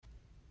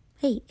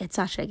Hey, it's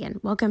Sasha again.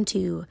 Welcome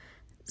to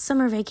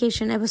Summer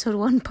Vacation Episode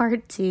 1,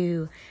 Part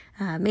 2.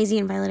 Maisie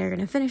and Violet are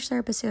going to finish their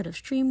episode of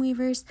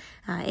Streamweavers.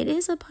 It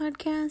is a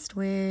podcast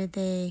where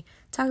they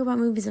talk about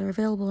movies that are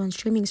available on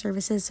streaming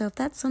services, so if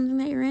that's something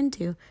that you're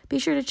into, be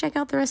sure to check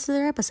out the rest of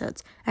their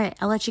episodes. Alright,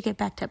 I'll let you get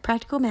back to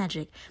Practical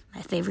Magic,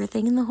 my favorite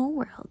thing in the whole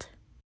world.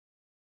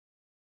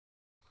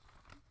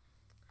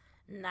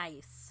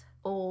 Nice.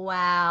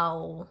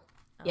 Wow.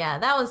 Yeah,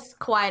 that was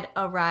quite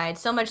a ride.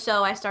 So much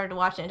so, I started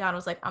watching it. Dawn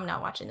was like, "I'm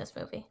not watching this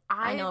movie.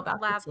 I know about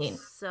this scene."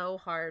 So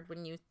hard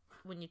when you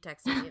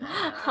texted me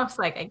that. I was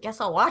like, "I guess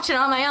I'll watch it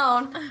on my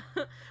own."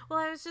 Well,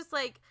 I was just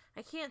like,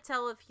 I can't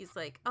tell if he's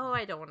like, "Oh,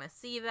 I don't want to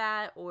see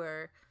that,"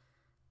 or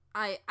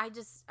I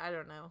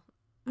don't know.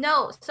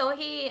 No, so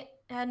he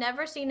had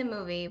never seen the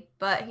movie,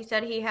 but he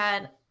said he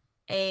had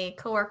a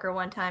coworker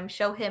one time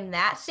show him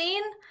that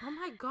scene. Oh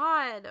my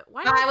god!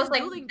 Why I was the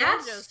like, dueling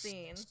 "That's banjo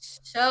scene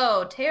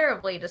so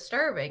terribly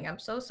disturbing. I'm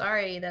so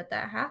sorry that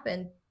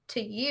happened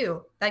to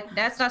you." Like,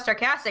 that's not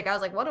sarcastic. I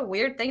was like, "What a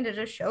weird thing to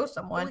just show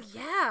someone." Well,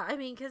 yeah. I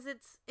mean, because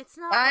it's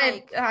not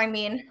I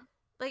mean,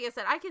 like I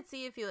said, I could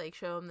see if you like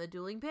show him the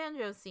dueling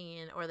banjo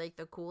scene or like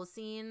the cool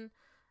scene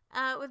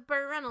with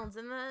Burt Reynolds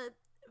and the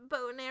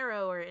bow and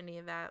arrow or any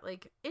of that.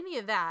 Like any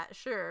of that,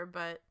 sure,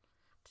 but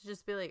to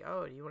just be like,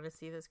 "Oh, do you want to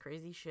see this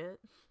crazy shit?"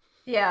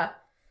 Yeah.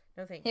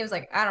 No thank He you. was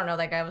like, "I don't know,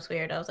 that guy was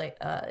weird." I was like,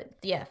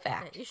 yeah,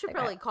 fact. You should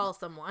probably call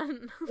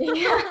someone.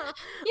 Yeah.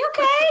 You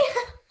okay?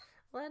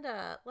 Let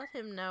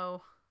him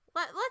know.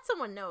 Let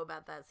someone know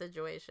about that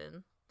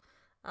situation.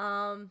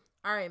 All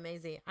right,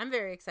 Maisie. I'm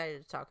very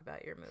excited to talk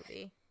about your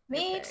movie.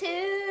 Me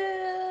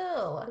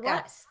too.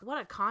 Guys. What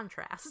a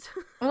contrast.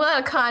 What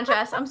a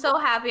contrast. I'm so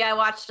happy I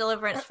watched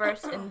Deliverance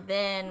first and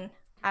then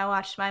I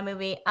watched my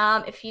movie.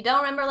 If you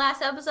don't remember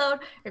last episode,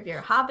 or if you're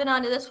hopping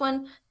onto this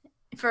one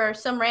for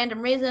some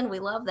random reason, we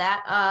love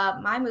that.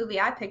 My movie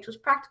I picked was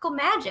Practical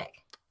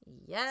Magic.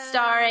 Yes.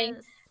 Starring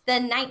the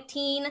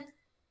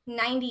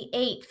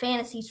 1998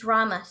 fantasy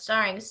drama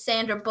starring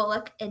Sandra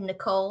Bullock and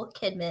Nicole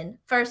Kidman.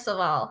 First of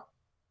all,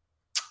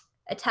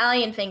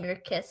 Italian finger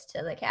kiss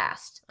to the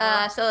cast.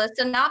 So the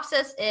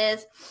synopsis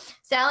is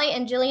Sally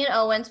and Gillian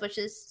Owens, which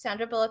is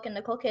Sandra Bullock and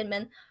Nicole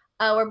Kidman,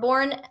 were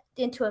born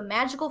into a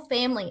magical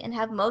family and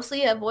have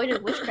mostly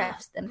avoided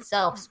witchcraft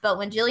themselves. But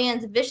when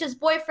Gillian's vicious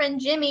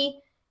boyfriend,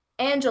 Jimmy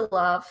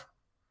Angelov,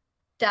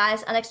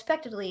 dies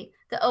unexpectedly,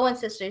 the Owen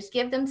sisters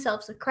give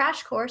themselves a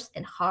crash course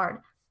in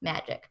hard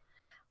magic.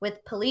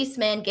 With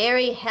policeman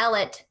Gary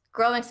Hallett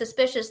growing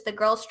suspicious, the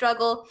girls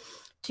struggle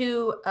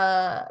to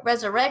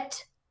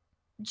resurrect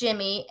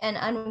Jimmy and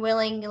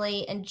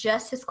unwillingly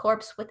ingest his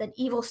corpse with an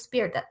evil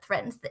spirit that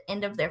threatens the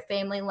end of their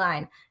family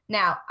line.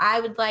 Now,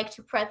 I would like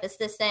to preface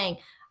this saying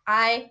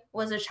I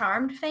was a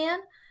Charmed fan,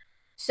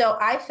 so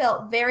I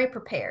felt very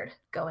prepared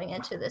going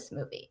into this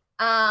movie.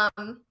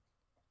 Because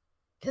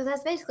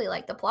that's basically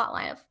like the plot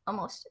line of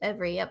almost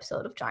every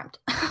episode of Charmed.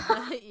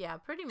 Yeah,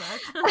 pretty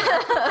much.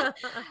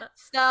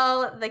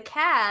 So the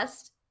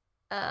cast,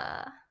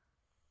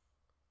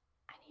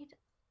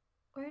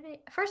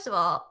 first of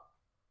all,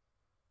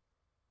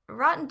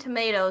 Rotten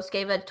Tomatoes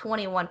gave it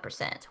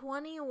 21%.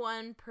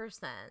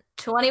 21%.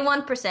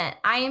 21%.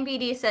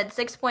 IMDb said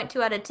 6.2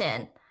 out of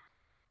 10.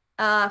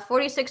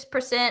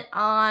 46%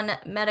 on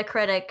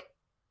Metacritic,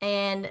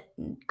 and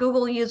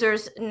Google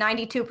users,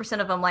 92%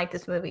 of them like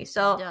this movie.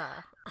 So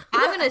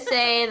I'm going to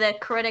say the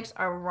critics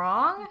are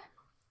wrong.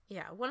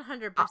 Yeah,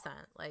 100%.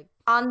 Like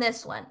on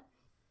this one.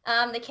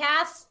 The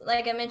cast,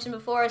 like I mentioned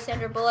before,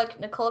 Sandra Bullock,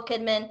 Nicole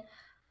Kidman.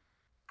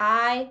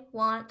 I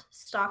want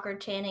Stockard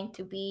Channing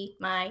to be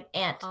my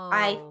aunt.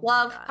 I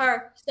love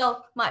her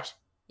so much.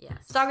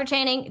 Yes. Stockard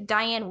Channing,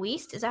 Diane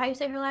Wiest. Is that how you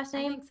say her last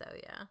name? I think so,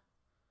 yeah.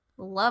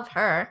 Love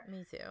her.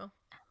 Me too.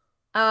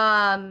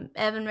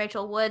 Evan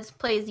Rachel Woods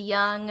plays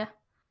young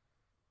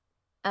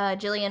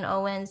Gillian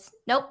Owens.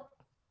 Nope.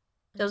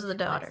 Those are the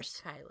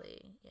daughters.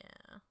 Kylie,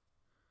 yeah.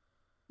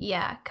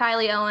 Yeah,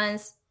 Kylie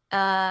Owens.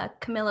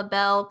 Camilla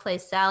Bell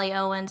plays Sally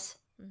Owens.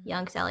 Mm-hmm.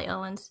 Young Sally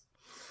Owens.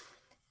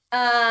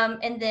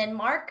 And then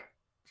Mark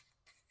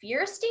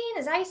Fierstein,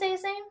 is that how you say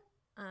his name?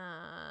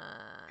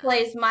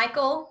 Plays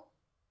Michael.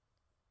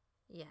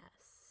 Yes.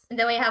 And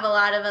then we have a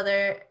lot of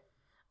other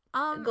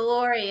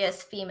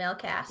glorious female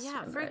cast.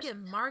 Yeah,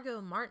 freaking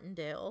Margot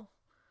Martindale.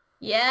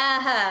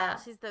 Yeah.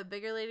 She's the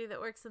bigger lady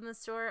that works in the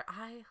store.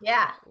 I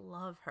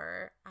love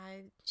her.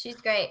 She's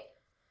great.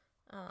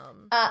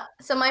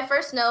 So my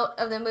first note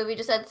of the movie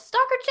just said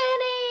Stockard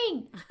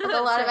Channing with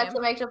a lot of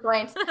exclamation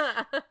points.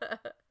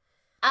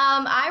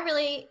 I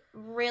really,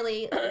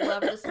 really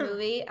love this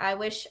movie. I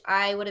wish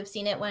I would have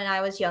seen it when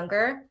I was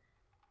younger.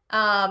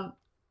 I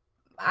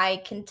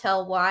can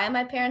tell why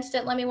my parents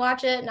didn't let me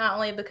watch it, not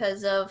only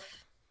because of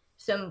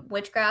some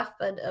witchcraft,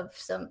 but of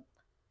some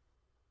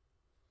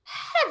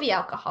heavy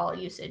alcohol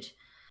usage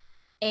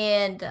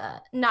and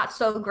not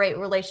so great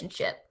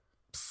relationship.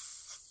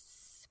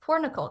 Poor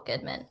Nicole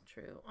Kidman.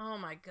 True. Oh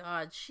my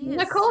God.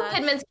 Nicole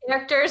Kidman's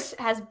characters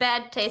has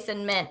bad taste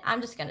in men. I'm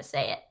just going to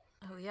say it.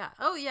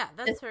 Oh yeah.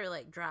 That's her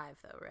like drive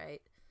though,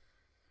 right?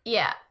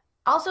 Yeah.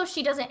 Also,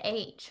 she doesn't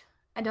age.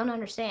 I don't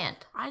understand.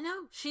 I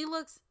know. She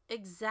looks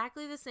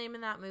exactly the same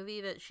in that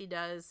movie that she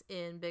does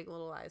in Big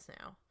Little Lies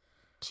now.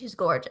 She's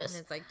gorgeous.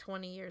 And it's like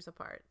 20 years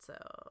apart, so...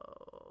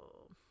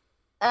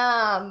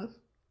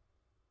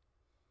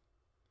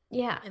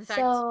 Yeah. In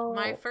fact,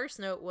 my first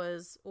note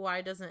was,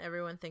 why doesn't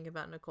everyone think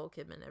about Nicole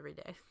Kidman every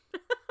day?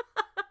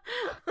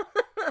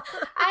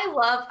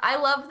 I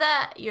love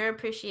that your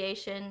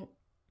appreciation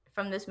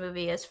from this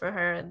movie is for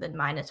her, then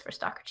mine is for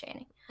Stockard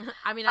Channing.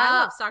 I mean, I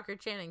love Stockard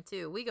Channing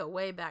too. We go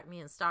way back, me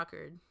and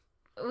Stockard.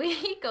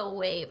 We go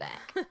way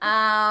back.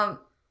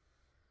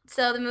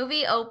 So the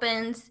movie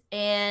opens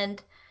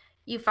and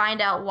you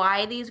find out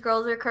why these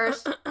girls are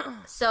cursed.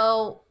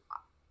 So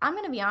I'm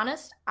going to be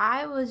honest.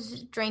 I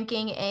was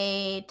drinking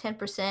a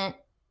 10%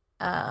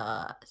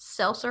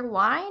 seltzer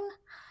wine.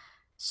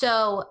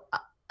 So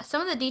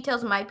some of the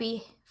details might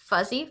be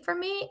fuzzy for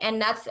me.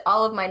 And that's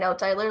all of my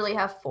notes. I literally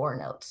have 4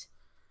 notes.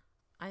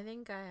 I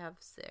think I have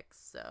 6.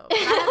 So I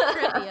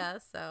have trivia.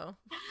 So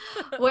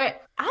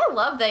I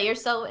love that you're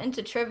so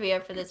into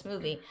trivia for this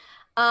movie.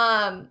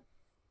 Yeah.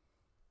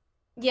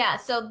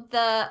 So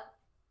the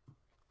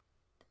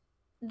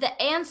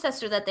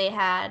ancestor that they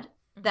had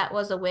that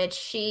was a witch,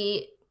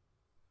 she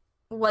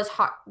was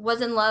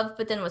in love,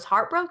 but then was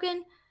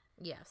heartbroken.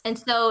 Yes. And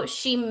so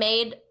she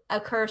made a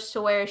curse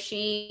to where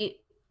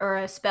or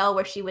a spell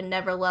where she would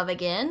never love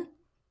again.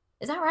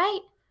 Is that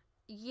right?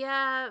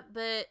 Yeah,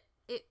 but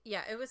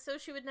it was so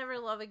she would never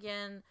love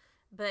again,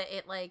 but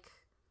it like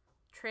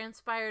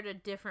transpired a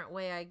different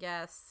way, I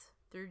guess,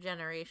 through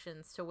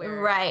generations to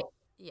where right.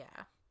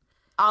 Yeah.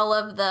 All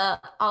of the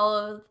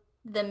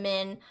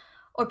men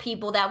or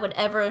people that would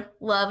ever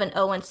love an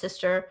Owen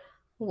sister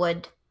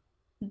would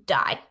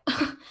die.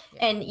 Yeah.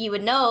 And you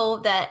would know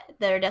that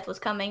their death was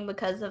coming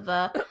because of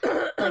a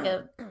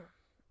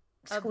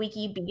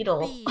squeaky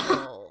beetle.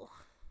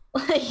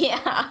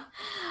 Yeah.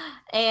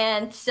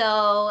 And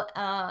so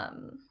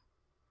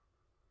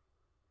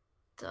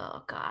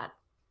oh god,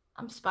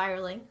 I'm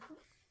spiraling.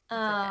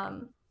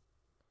 Okay.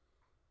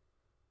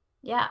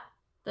 Yeah.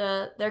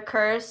 They're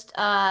cursed.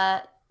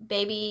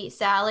 Baby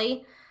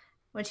Sally,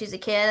 when she's a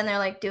kid and they're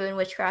like doing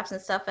witchcrafts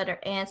and stuff at her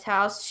aunt's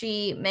house,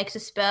 she makes a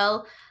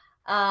spell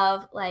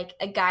of like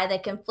a guy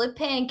that can flip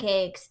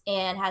pancakes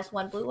and has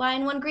one blue eye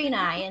and one green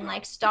eye and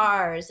like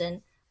stars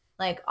and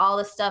like all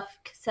this stuff.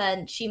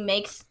 And she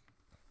makes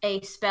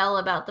a spell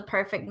about the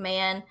perfect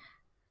man,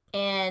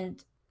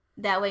 and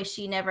that way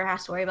she never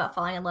has to worry about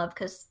falling in love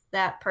because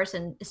that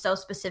person is so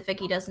specific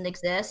he doesn't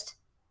exist.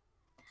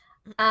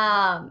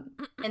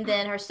 And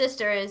then her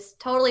sister is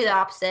totally the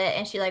opposite,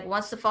 and she like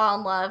wants to fall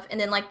in love, and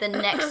then like the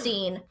next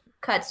scene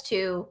cuts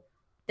to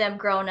them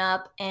grown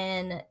up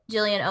and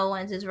Gillian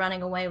Owens is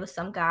running away with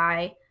some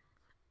guy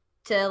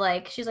to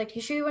like, she's like,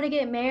 you sure you want to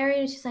get married?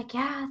 And she's like,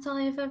 yeah, that's all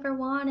I've ever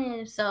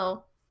wanted.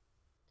 So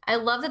I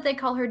love that they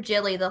call her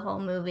Jilly the whole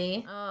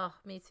movie. Oh,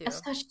 me too.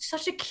 That's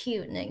such a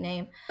cute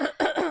nickname.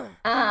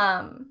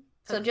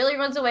 So Jilly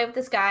runs away with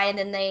this guy, and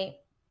then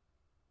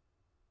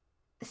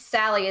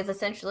Sally is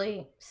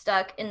essentially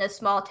stuck in a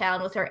small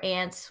town with her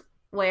aunts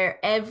where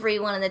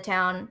everyone in the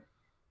town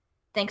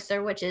thinks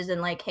they're witches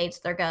and like hates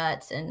their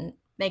guts and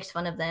makes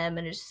fun of them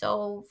and is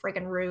so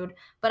freaking rude.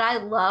 But I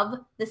love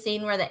the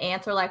scene where the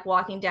aunts are like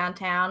walking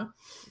downtown.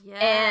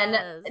 Yes.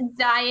 And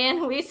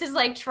Diane Weiss is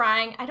like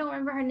trying, I don't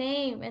remember her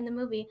name in the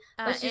movie,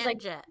 but she's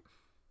like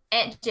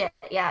Aunt Jet,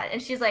 yeah.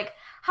 And she's like,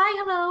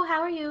 hi, hello, how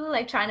are you?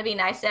 Like trying to be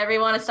nice to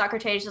everyone. And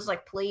Stockard Channing is just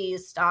like,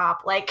 please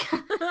stop. Like,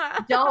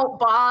 don't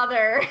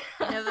bother.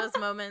 You know those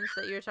moments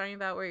that you're talking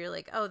about where you're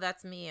like, oh,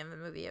 that's me in the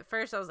movie. At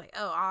first I was like,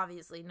 oh,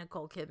 obviously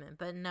Nicole Kidman.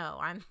 But no,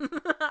 I'm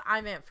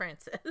Aunt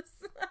Frances.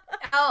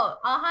 Oh,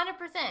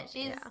 100%.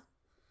 She's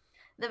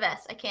the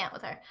best. I can't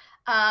with her.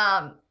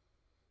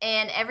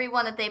 And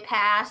everyone that they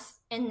pass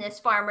in this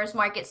farmer's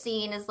market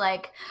scene is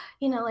like,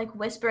 you know, like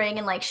whispering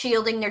and like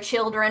shielding their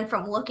children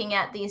from looking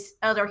at these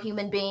other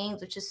human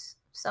beings, which is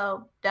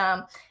so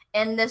dumb.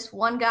 And this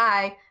one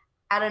guy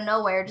out of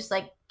nowhere just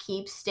like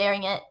keeps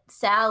staring at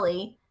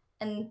Sally,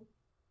 and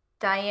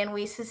Diane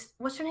Weiss is,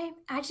 what's her name?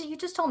 Actually, you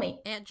just told me.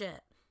 Aunt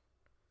Jet.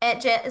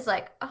 Aunt Jet is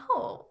like,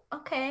 oh,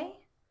 okay.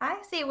 I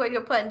see what you're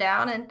putting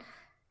down, and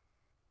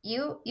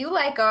you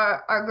like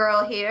our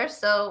girl here,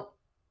 so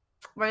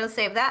we're gonna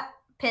save that.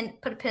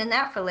 Put a pin in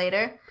that for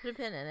later. Put a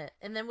pin in it.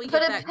 And then we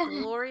get that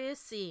glorious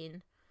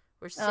scene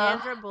where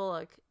Sandra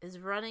Bullock is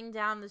running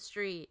down the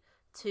street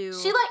to...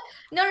 She like...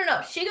 No.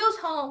 She goes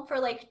home for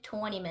like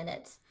 20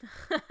 minutes.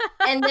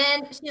 And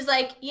then she's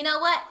like, you know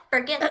what?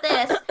 Forget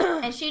this.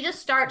 And she just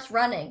starts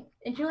running.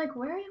 And you're like,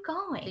 where are you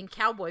going? In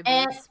cowboy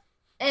boots.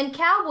 And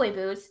cowboy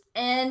boots.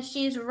 And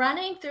she's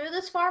running through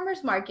this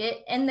farmer's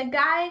market. And the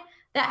guy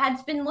that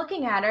had been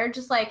looking at her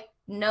just like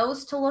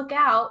knows to look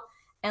out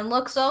and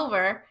looks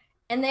over.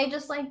 And they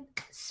just like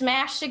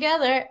smash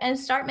together and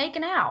start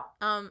making out.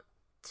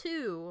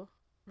 Two,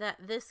 that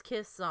This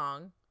Kiss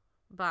song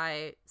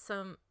by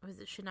was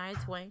it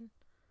Shania Twain?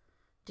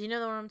 Do you know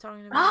the one I'm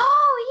talking about?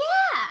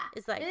 Oh yeah,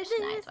 it's like This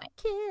Kiss.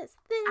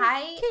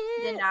 I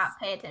did not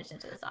pay attention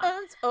to the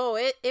song.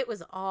 It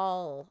was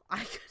all I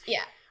could.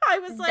 Yeah, I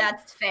was like,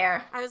 that's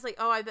fair. I was like,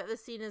 oh, I bet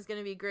this scene is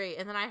gonna be great.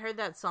 And then I heard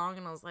that song,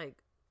 and I was like,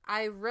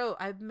 I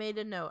made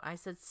a note. I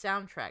said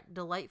soundtrack,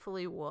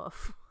 delightfully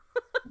woof.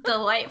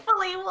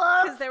 Delightfully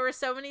Because Wolf. there were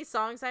so many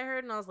songs I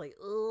heard, and I was like,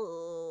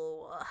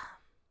 ooh.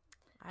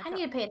 I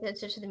need to pay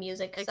attention to the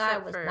music because I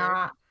Except was for-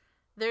 not.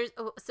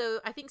 So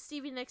I think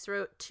Stevie Nicks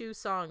wrote 2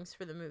 songs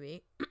for the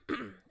movie,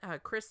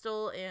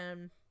 Crystal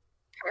and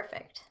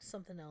Perfect.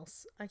 something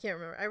else. I can't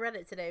remember. I read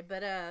it today,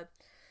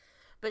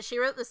 but she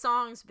wrote the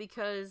songs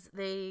because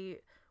they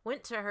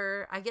went to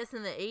her. I guess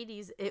in the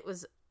 80s, it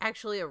was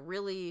actually a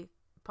really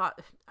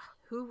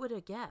who would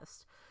have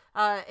guessed?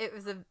 It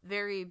was a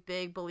very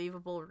big,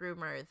 believable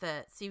rumor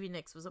that Stevie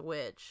Nicks was a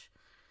witch.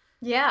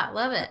 Yeah,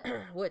 love it.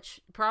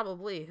 Which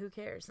probably, who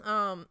cares?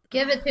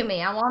 Give it to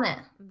me. I want it.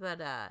 But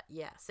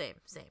yeah, same.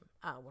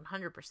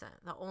 100%.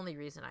 The only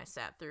reason I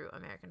sat through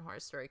American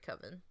Horror Story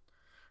Coven.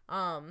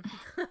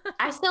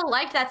 I still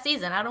liked that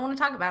season. I don't want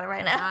to talk about it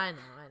right now. I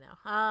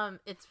know.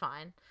 It's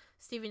fine.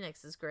 Stevie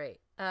Nicks is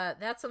great.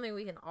 That's something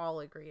we can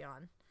all agree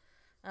on.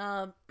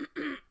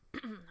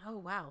 Oh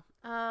wow.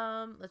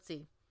 Let's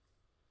see.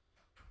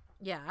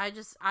 Yeah,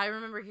 I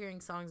remember hearing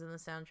songs in the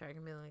soundtrack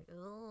and being like,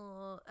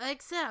 oh,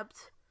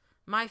 except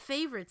my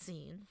favorite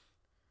scene.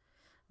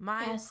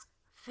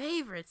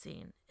 Favorite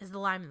scene is the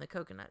lime and the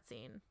coconut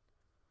scene.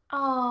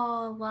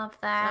 Oh, love The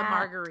that.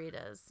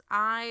 margaritas.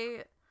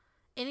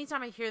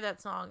 Anytime I hear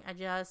that song, I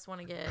just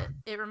want to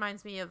it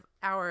reminds me of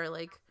our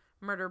like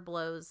Murder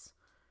Blows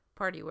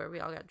party where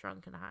we all got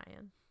drunk and high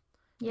and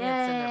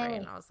danced in the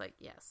rain. Yay. I was like,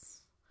 yes.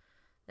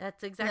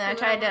 That's exactly I what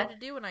I tried wanted to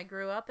do when I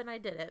grew up, and I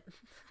did it.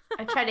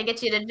 I tried to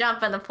get you to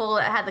jump in the pool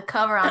that had the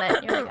cover on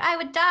it. You're like, I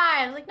would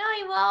die. I was like, no,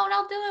 you won't.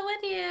 I'll do it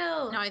with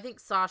you. No, I think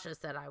Sasha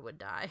said I would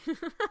die.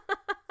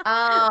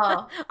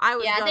 Oh, I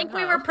was yeah. I think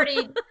we were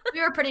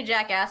pretty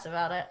jackass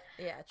about it.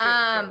 Yeah,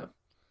 true.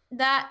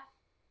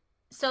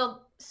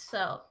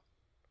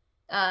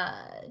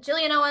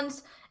 Jillian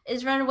Owens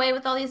is running away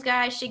with all these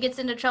guys. She gets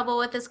into trouble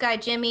with this guy,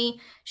 Jimmy.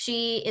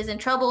 She is in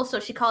trouble, so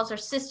she calls her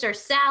sister,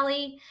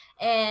 Sally.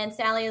 And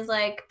Sally is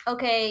like,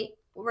 okay,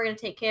 we're going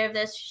to take care of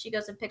this. She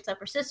goes and picks up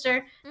her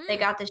sister. They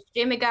got this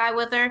Jimmy guy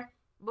with her.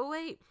 But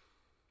wait,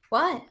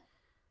 What?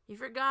 you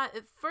forgot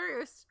at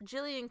first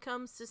Jillian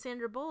comes to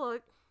Sandra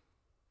Bullock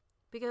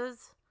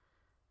because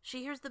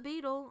she hears the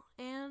beetle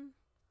and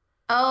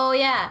Oh,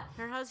 yeah.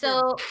 her husband.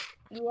 So,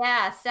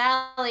 yeah,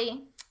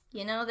 Sally,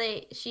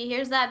 she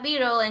hears that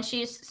beetle and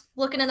she's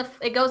looking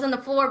it goes in the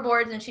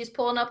floorboards and she's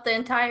pulling up the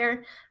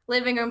entire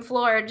living room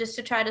floor just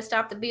to try to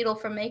stop the beetle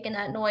from making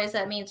that noise.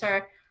 That means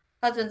her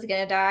husband's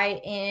gonna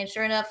die. And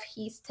sure enough,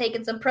 he's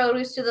taking some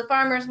produce to the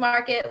farmer's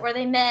market where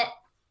they met.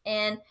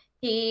 And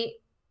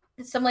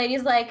some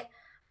lady's like,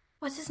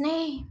 what's his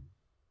name?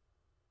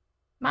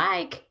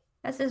 Mike.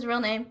 That's his real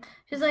name.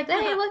 She's like,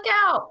 hey, look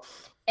out.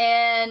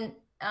 And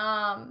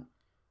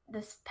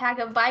this pack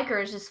of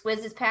bikers just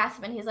whizzes past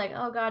him and he's like,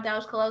 oh god, that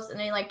was close. And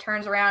then he like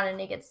turns around and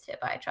he gets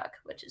hit by a truck,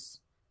 which is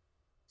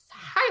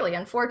highly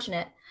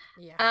unfortunate.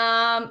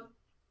 Yeah.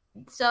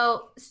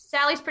 So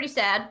Sally's pretty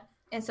sad,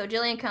 and so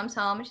Jillian comes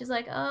home and she's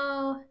like,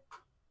 oh,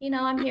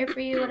 I'm here for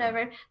you,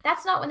 whatever.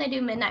 That's not when they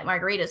do midnight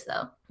margaritas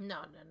though. No.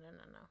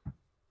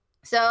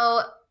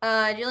 So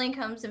Jillian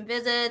comes and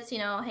visits,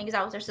 hangs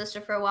out with her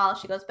sister for a while.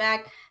 She goes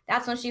back.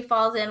 That's when she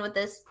falls in with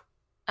this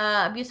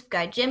abusive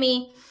guy,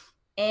 Jimmy.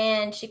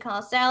 And she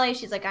calls Sally.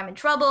 She's like, I'm in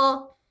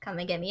trouble. Come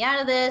and get me out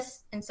of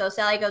this. And so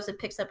Sally goes and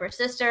picks up her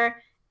sister.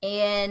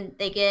 And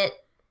they get,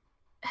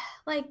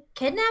 like,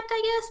 kidnapped,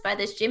 I guess, by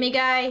this Jimmy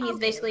guy. He's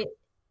basically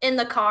in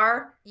the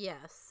car.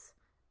 Yes.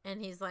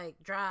 And he's like,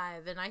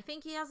 drive. And I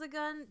think he has a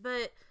gun.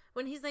 But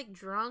when he's, like,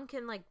 drunk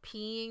and, like,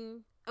 peeing.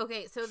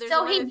 Okay, so there's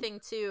another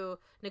thing, too.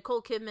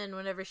 Nicole Kidman,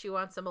 whenever she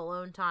wants some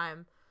alone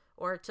time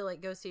or to,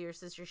 like, go see her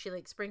sister, she,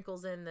 like,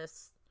 sprinkles in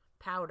this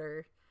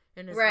powder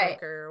in his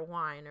liquor or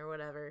wine or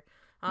whatever.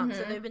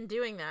 So they've been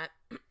doing that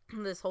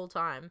this whole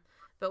time.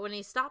 But when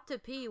he stopped to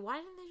pee, why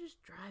didn't they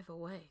just drive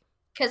away?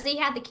 Because he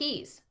had the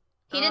keys.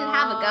 He didn't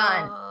have a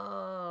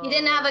gun. He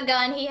didn't have a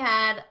gun. He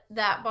had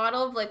that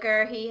bottle of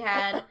liquor. He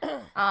had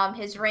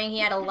his ring. He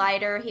had a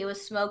lighter. He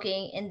was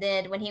smoking. And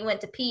then when he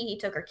went to pee, he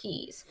took her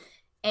keys.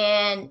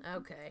 And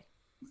okay.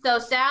 So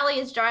Sally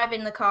is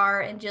driving the car,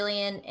 and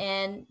Jillian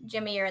and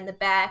Jimmy are in the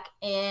back.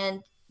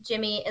 And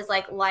Jimmy is,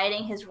 like,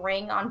 lighting his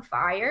ring on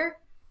fire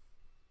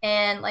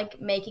and,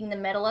 like, making the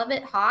metal of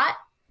it hot.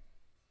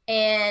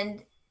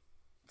 And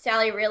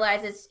Sally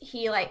realizes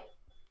he, like,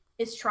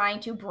 is trying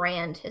to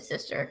brand his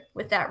sister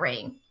with that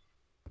ring.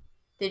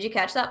 Did you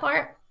catch that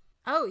part?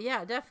 Oh,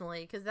 yeah,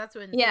 definitely. Because that's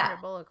when Sandra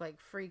Bullock, like,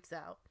 freaks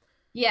out.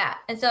 Yeah.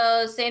 And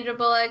so Sandra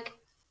Bullock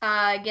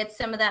gets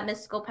some of that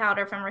mystical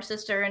powder from her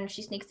sister, and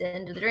she sneaks it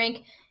into the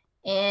drink.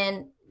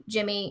 And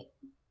Jimmy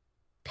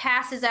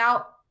passes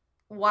out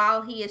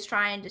while he is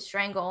trying to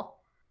strangle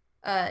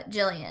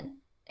Jillian.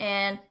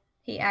 And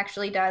he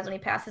actually dies when he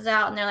passes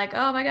out. And they're like,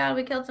 oh, my God,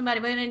 we killed somebody.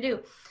 What are we going to do?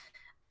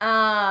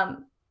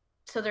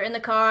 So they're in the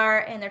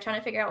car, and they're trying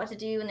to figure out what to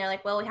do. And they're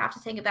like, well, we have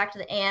to take it back to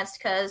the aunts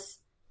because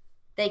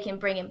they can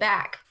bring him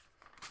back.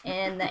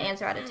 And the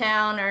aunts are out of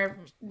town, or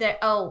they're,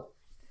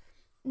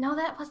 No,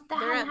 that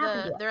hadn't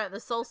happened yet. They're at the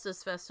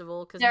Solstice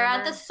Festival because They're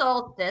at the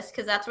Solstice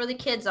because that's where the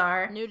kids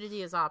are.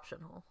 Nudity is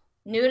optional.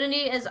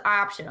 Nudity is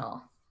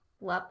optional.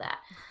 Love that.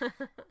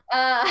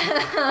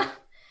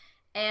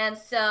 And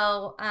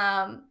so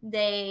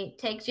they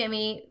take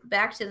Jimmy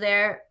back to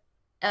their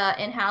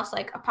in-house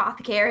like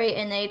apothecary,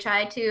 and they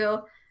try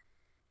to.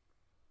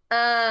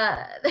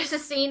 There's a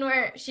scene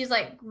where she's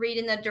like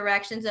reading the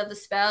directions of the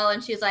spell,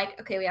 and she's like,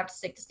 "Okay, we have to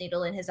stick this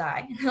needle in his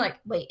eye." And they're like,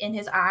 "Wait, in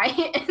his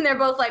eye?" And they're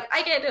both like,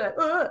 "I can't do it.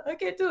 I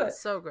can't do it."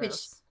 So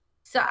gross.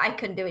 So I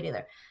couldn't do it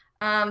either.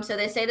 So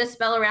they say the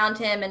spell around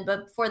him, and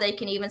before they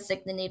can even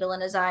stick the needle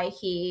in his eye,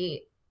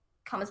 he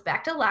comes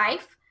back to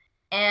life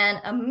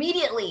and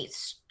immediately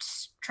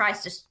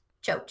tries to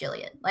choke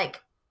Jillian.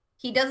 Like,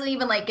 he doesn't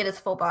even like get his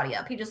full body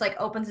up. He just like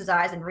opens his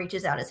eyes and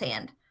reaches out his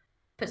hand,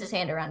 puts his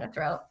hand around her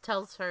throat.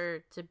 Tells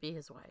her to be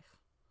his wife.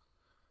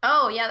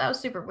 Oh, yeah, that was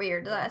super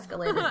weird. That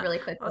escalated really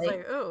quickly. I was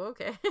like, oh,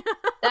 okay.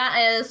 That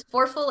is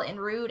forceful and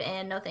rude,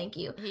 and no thank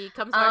you. He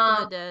comes back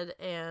from the dead,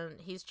 and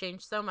he's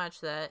changed so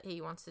much that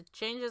he wants to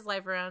change his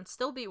life around,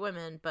 still beat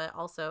women, but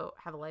also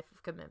have a life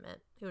of commitment.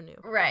 Who knew?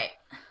 Right.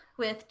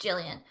 With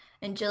Jillian,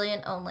 and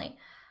Jillian only.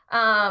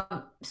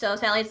 So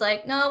Sally's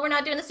like, no, we're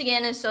not doing this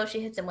again, and so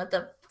she hits him with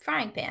the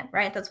frying pan,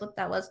 right? That's what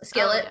that was. A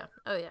skillet.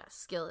 Oh, yeah.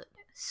 Skillet.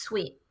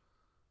 Sweet.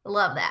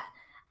 Love that.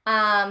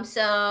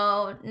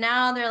 So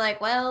now they're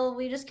like, well,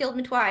 we just killed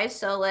him twice,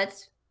 so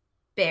let's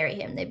bury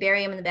him. They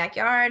bury him in the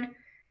backyard.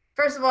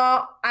 First of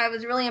all, I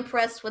was really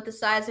impressed with the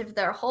size of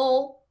their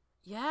hole.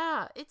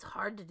 Yeah, it's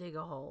hard to dig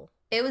a hole.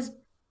 It was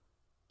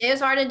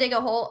hard to dig a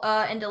hole.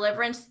 In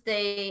Deliverance,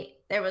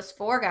 there was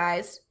 4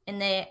 guys,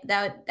 and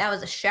that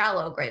was a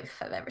shallow grave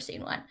if I've ever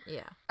seen one.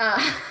 Yeah.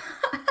 But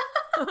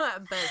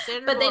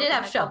But they did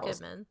have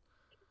shovels. Kidman.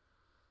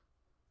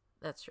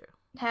 That's true.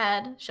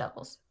 Had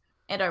shovels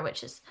and are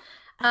witches.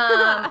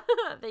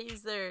 They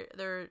use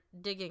their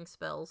digging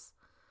spells.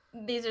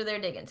 These are their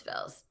digging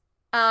spells.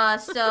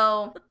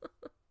 So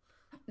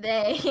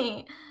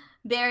they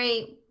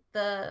bury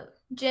the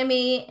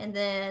Jimmy, and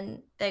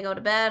then they go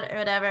to bed or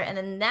whatever, and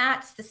then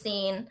that's the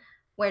scene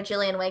where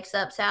Jillian wakes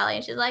up Sally,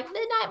 and she's like,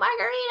 midnight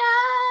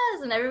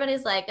margaritas, and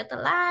everybody's like, get the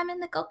lime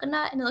and the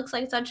coconut, and it looks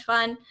like such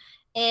fun,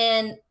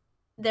 and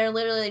they're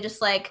literally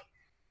just like,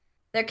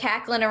 they're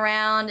cackling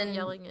around and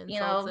yelling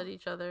insults at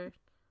each other.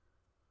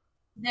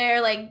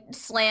 They're like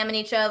slamming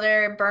each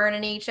other,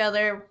 burning each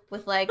other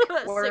with like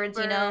words,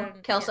 you know,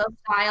 Kelso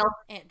style.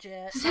 Aunt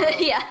Jet.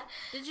 Yeah.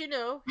 Did you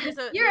know?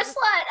 You're a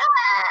slut.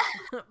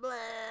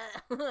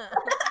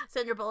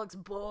 Sandra Bullock's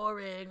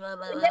boring. Blah,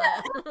 blah, blah.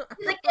 Yeah.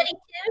 She's like getting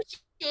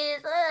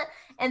douches.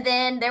 And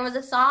then there was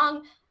a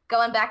song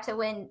going back to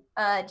when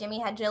Jimmy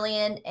had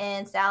Jillian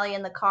and Sally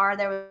in the car.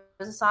 There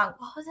was a song.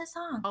 What was that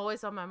song?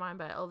 Always on My Mind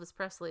by Elvis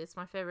Presley. It's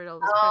my favorite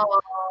Elvis.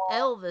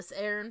 Elvis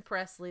Aaron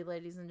Presley,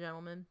 ladies and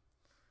gentlemen.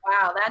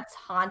 Wow, that's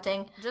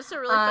haunting. Just a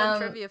really fun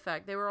trivia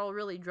fact. They were all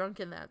really drunk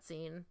in that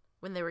scene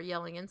when they were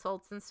yelling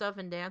insults and stuff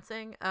and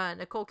dancing.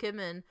 Nicole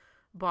Kidman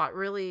bought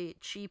really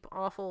cheap,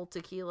 awful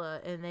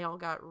tequila, and they all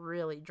got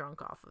really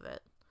drunk off of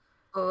it.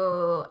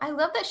 Oh, I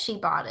love that she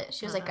bought it.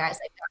 She was like, guys,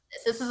 I got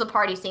this. This is a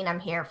party scene. I'm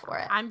here for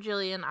it. I'm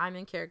Jillian. I'm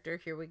in character.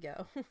 Here we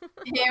go.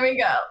 Here we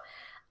go.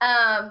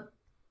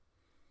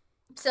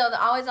 So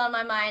the Always on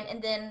My Mind,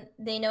 and then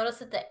they notice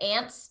that the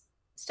ants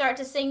start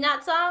to sing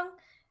that song.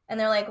 And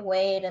they're like,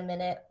 wait a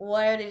minute,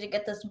 where did you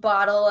get this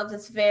bottle of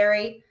this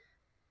very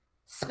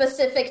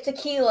specific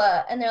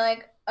tequila? And they're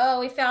like,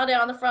 oh, we found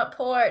it on the front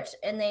porch.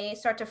 And they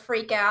start to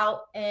freak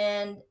out,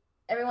 and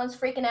everyone's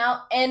freaking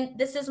out. And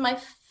this is my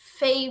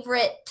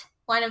favorite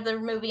line of the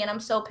movie, and I'm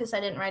so pissed I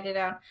didn't write it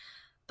down.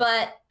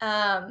 But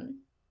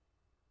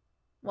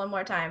one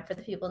more time for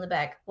the people in the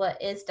back.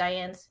 What is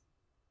Diane's?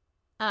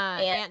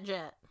 Aunt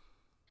Jet.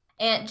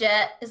 Aunt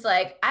Jet is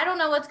like, I don't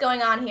know what's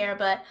going on here,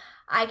 but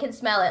I can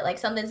smell it, like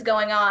something's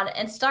going on.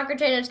 And Stalker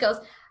Trainer just goes,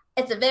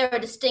 it's a very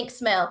distinct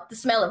smell, the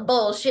smell of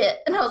bullshit.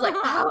 And I was like,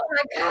 oh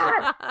my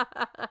God,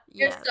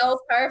 you're so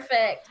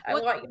perfect. I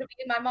want you to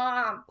be my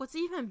mom. What's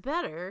even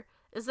better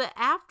is that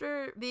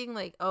after being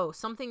like, oh,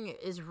 something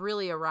is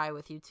really awry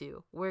with you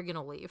two, we're going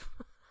to leave.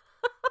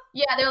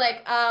 Yeah, they're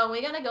like,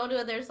 we got to go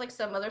to, there's like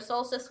some other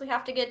solstice we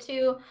have to get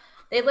to.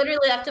 They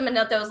literally left him a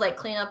note that was like,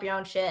 clean up your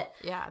own shit.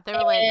 Yeah, they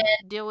were like,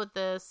 deal with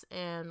this,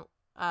 and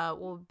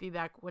we'll be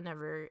back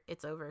whenever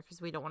it's over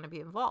because we don't want to be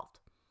involved.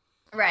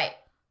 Right.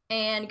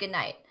 And good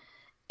night.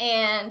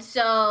 And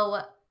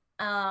so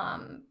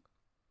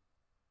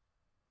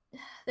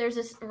there's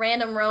this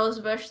random rose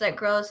bush that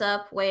grows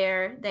up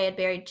where they had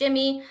buried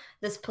Jimmy.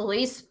 This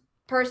police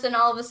person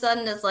all of a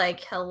sudden is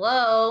like,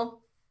 hello,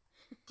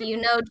 do you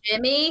know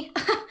Jimmy?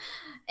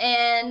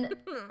 And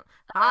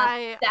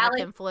hi, Sally, I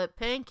can flip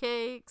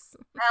pancakes.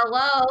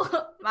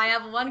 Hello, I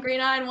have one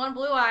green eye and one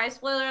blue eye.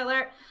 Spoiler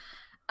alert.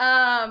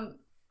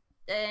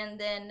 And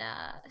then,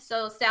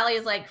 so Sally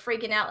is like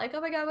freaking out, like,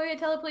 oh my God, we're gonna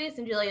tell the police.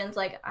 And Jillian's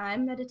like,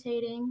 I'm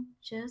meditating.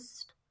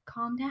 Just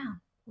calm down.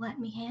 Let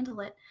me handle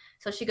it.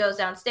 So she goes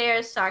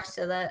downstairs, talks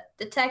to the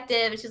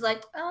detective, and she's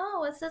like,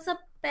 oh, is this a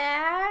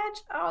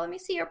badge? Oh, let me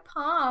see your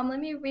palm. Let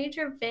me read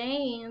your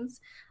veins.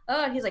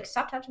 oh, and he's like,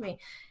 stop touching me.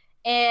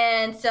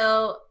 And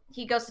so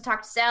he goes to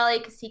talk to Sally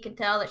because he can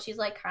tell that she's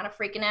like kind of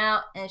freaking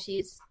out, and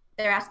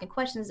they're asking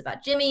questions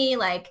about Jimmy,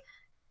 like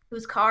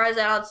whose car is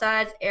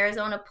outside,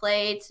 Arizona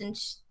plates, and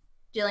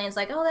Jillian's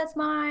like, oh, that's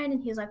mine.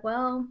 And he's like,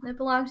 well, it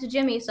belongs to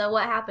Jimmy, so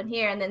what happened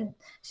here? And then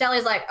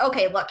Sally's like,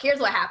 okay, look, here's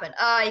what happened.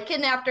 He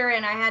kidnapped her,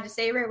 and I had to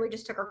save her. We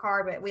just took her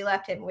car, but we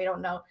left him. We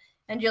don't know.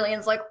 And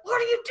Jillian's like, what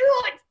are you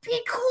doing?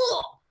 Be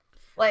cool.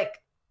 Like,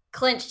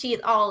 clenched teeth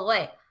all the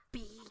way.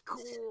 Be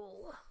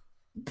cool.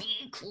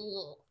 Be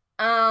cool.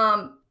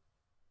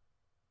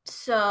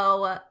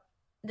 So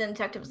the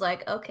detective's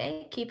like,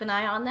 okay, keep an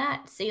eye on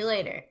that. See you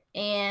later.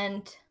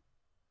 And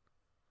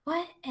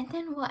what? And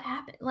then what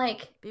happened?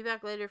 Like, be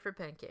back later for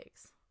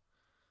pancakes.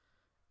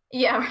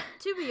 Yeah.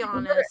 To be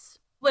honest,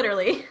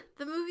 literally,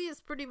 the movie is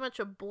pretty much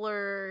a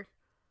blur.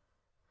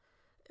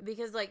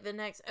 Because, like, the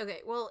next... Okay,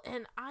 well,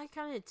 and I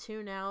kind of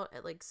tune out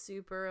at, like,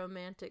 super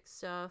romantic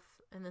stuff.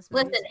 And this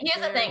movie listen,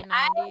 here's the thing.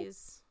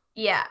 90s.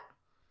 Yeah.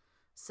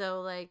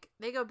 So, like,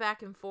 they go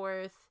back and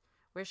forth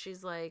where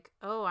she's like,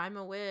 oh, I'm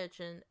a witch.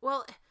 And,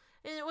 well,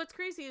 and what's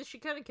crazy is she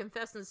kind of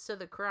confesses to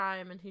the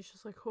crime. And he's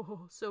just like,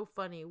 oh, so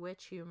funny,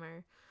 witch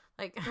humor.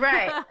 Like,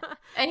 right.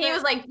 And he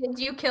was like, did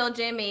you kill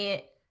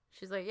Jimmy?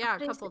 She's like, yeah, a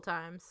couple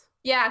times.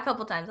 Yeah, a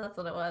couple times. That's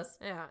what it was.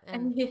 Yeah.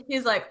 And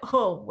he's like,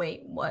 oh,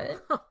 wait,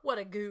 what? What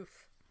a goof.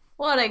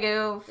 What a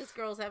goof. This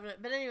girl's having it.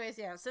 But anyways,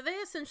 yeah. So they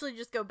essentially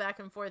just go back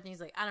and forth. And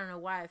he's like, I don't know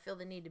why I feel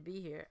the need to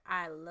be here.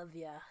 I love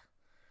ya.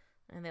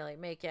 And they, like,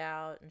 make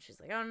out. And she's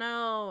like, oh,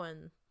 no.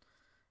 And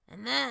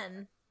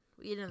then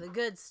we get into the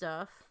good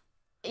stuff.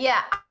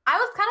 Yeah. I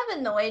was kind of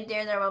annoyed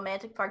during the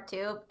romantic part,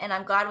 too. And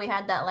I'm glad we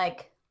had that,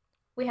 like,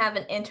 we have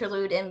an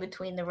interlude in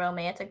between the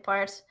romantic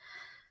parts.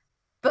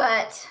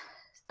 But,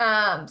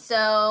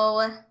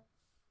 so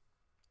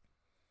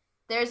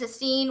there's a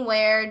scene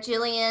where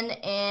Jillian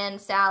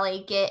and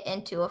Sally get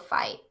into a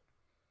fight.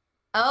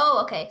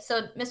 Oh, okay.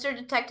 So Mr.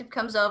 Detective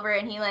comes over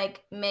and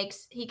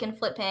he can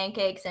flip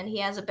pancakes, and he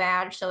has a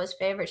badge. So his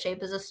favorite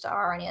shape is a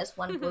star, and he has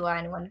one blue eye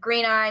and one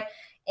green eye.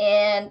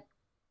 And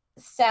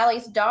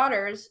Sally's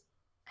daughters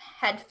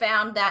had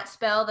found that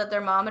spell that their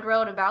mom had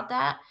wrote about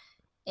that.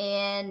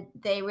 And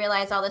they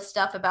realize all this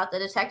stuff about the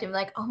detective,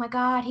 like, oh my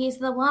God, he's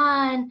the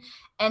one.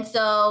 And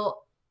so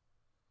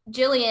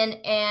Jillian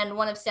and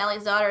one of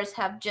Sally's daughters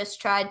have just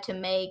tried to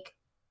make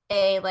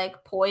a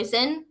like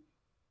poison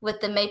with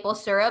the maple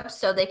syrup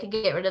so they could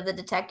get rid of the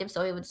detective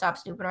so he would stop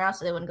snooping around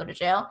so they wouldn't go to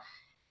jail.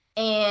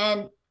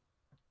 And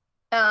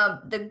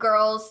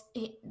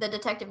the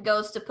detective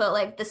goes to put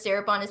like the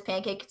syrup on his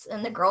pancakes,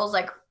 and the girls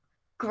like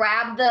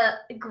grab the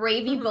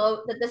gravy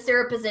boat that the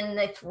syrup is in, and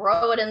they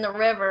throw it in the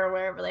river or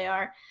wherever they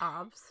are.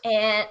 Obs.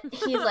 And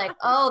he's like,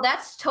 oh,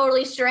 that's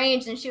totally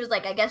strange. And she was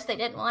like, I guess they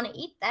didn't want to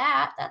eat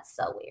that. That's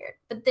so weird.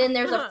 But then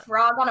there's a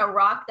frog on a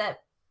rock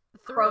that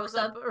croaks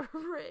up a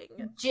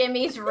ring.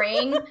 Jimmy's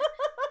ring.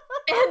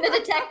 And the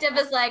detective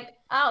is like,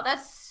 oh,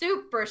 that's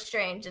super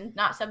strange and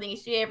not something you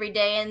see every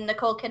day. And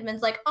Nicole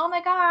Kidman's like, oh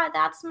my God,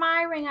 that's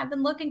my ring. I've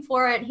been looking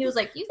for it. And he was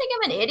like, you think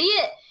I'm an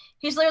idiot?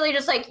 He's literally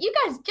just like, you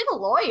guys get a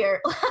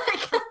lawyer.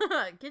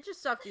 Like, get your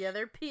stuff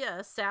together.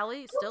 P.S.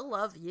 Sally, still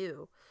love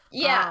you.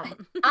 Yeah,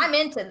 I'm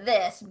into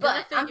this,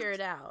 but figure it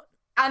out.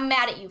 I'm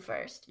mad at you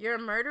first. You're a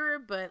murderer,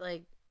 but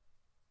like,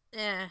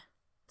 But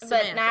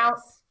semantics. now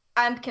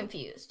I'm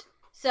confused.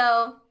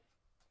 So,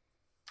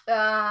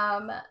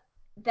 that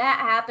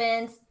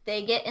happens.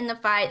 They get in the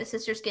fight. The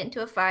sisters get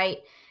into a fight.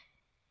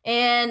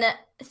 And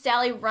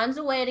Sally runs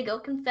away to go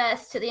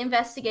confess to the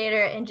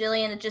investigator. And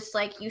Jillian just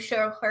like, you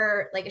show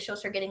her, like it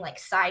shows her getting like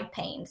side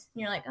pains.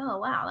 And you're like, oh,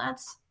 wow,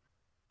 that's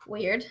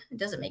weird. It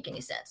doesn't make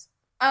any sense.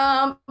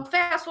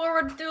 Fast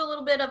forward through a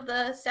little bit of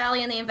the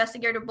Sally and the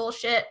investigator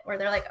bullshit where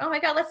they're like, oh my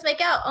God, let's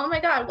make out. Oh my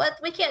God, what?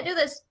 We can't do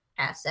this.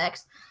 Have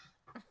sex.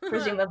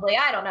 Presumably.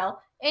 I don't know.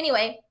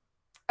 Anyway,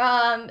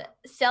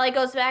 Sally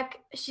goes back.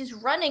 She's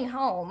running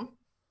home,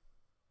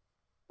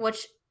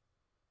 which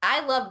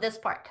I love this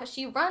part because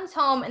she runs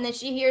home and then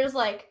she hears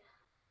like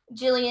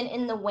Jillian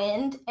in the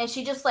wind and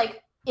she just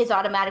like is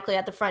automatically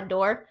at the front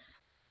door.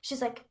 She's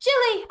like,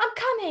 Jilly, I'm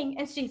coming.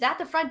 And she's at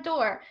the front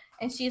door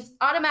and she's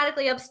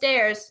automatically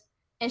upstairs,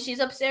 and she's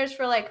upstairs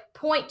for like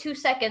 0.2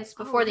 seconds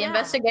before the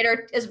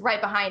investigator is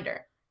right behind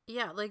her.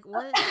 Yeah, like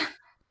what?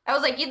 I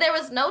was like, there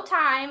was no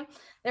time.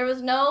 There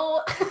was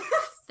no...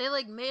 They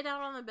like made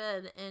out on the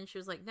bed and she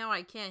was like, no,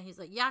 I can't. He's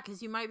like, yeah,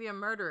 because you might be a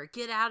murderer.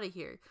 Get out of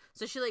here.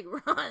 So she like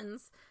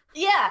runs.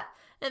 Yeah.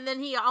 And then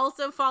he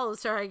also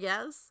follows her, I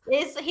guess.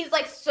 He's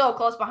like so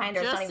close behind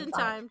her. Just in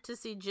time to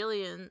see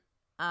Jillian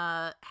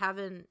have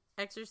an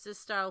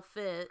exorcist style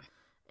fit.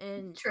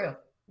 And true.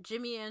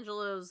 Jimmy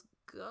Angelo's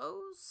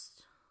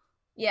ghost?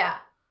 Yeah.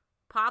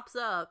 Pops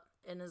up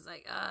and is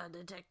like,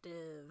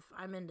 detective,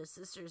 I'm into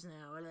sisters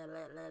now.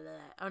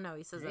 Oh no,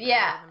 he says that in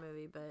the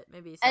movie, but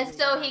maybe he says and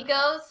so he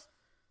goes,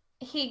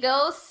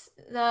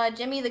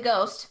 Jimmy the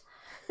ghost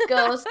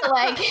goes to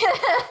like,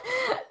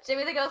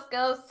 Jimmy the ghost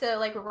goes to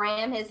like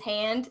ram his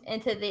hand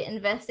into the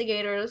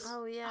investigator's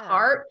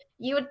heart,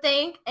 you would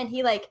think, and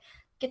he like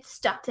gets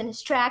stuck in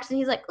his tracks, and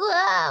he's like,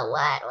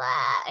 what?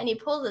 And he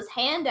pulls his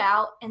hand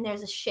out, and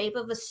there's a shape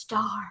of a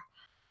star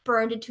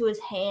burned into his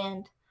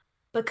hand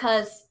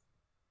because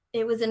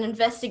it was an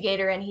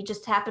investigator, and he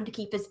just happened to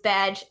keep his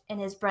badge in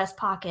his breast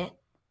pocket,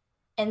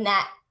 and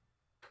that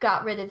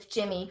got rid of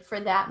Jimmy for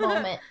that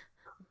moment.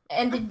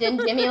 And then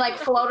Jimmy like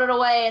floated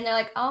away, and they're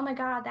like, oh my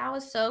God, that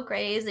was so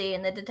crazy.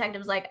 And the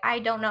detective's like, I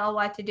don't know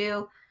what to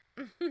do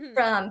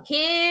from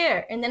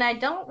here. And then I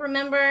don't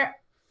remember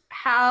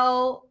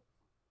how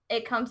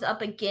it comes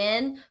up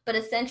again, but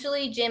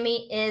essentially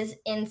Jimmy is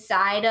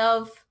inside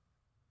of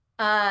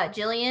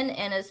Jillian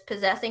and is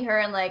possessing her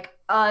in like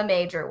a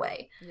major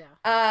way.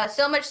 Yeah.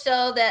 So much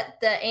so that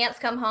the aunts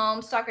come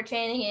home, Stalker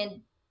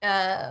Channing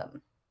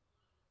and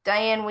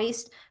Diane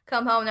Wiest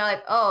come home, and they're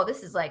like, oh,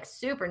 this is like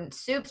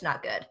soup's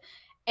not good.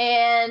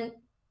 And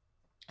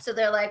so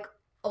they're like,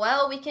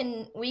 well, we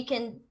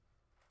can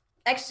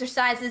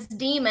exorcise this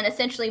demon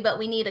essentially, but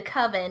we need a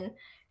coven.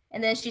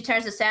 And then she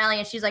turns to Sally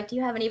and she's like, do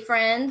you have any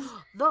friends?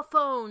 The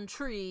phone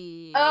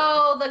tree.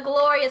 Oh, the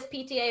glorious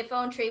PTA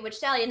phone tree, which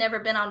Sally had never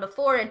been on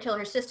before until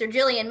her sister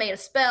Jillian made a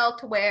spell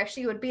to where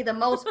she would be the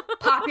most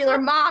popular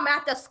mom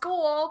at the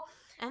school.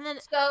 And then,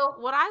 so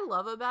what I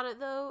love about it,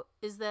 though,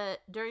 is that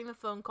during the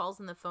phone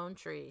calls in the phone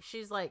tree,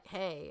 she's like,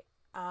 hey,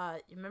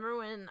 you remember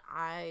when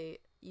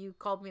you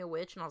called me a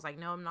witch? And I was like,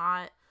 no, I'm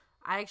not.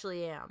 I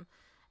actually am.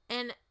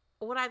 And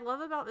what I love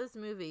about this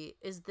movie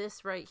is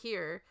this right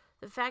here.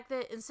 The fact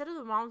that instead of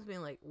the moms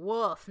being like,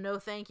 woof, no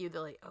thank you,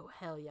 they're like, oh,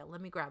 hell yeah,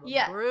 let me grab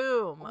a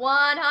broom.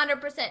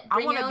 100%.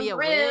 I want to be a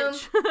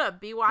witch.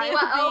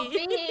 BYOB.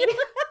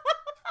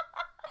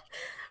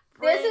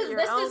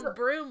 This is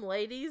broom,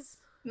 ladies.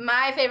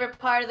 My favorite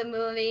part of the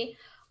movie.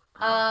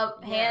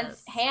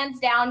 Hands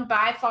down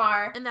by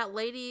far. And that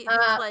lady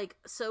who's like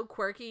so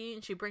quirky,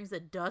 and she brings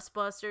the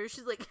dustbuster.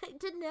 She's like, I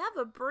didn't have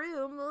a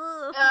broom.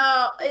 Ugh.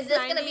 Oh, is this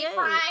gonna be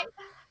fine?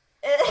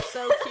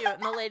 So cute.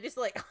 And the lady's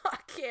like, oh,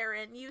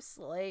 Karen, you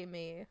slay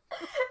me.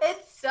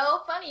 It's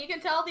so funny. You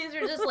can tell these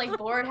are just like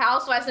bored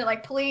housewives. They're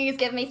like, please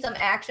give me some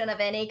action of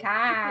any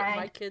kind.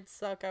 My kids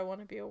suck. I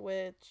want to be a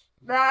witch.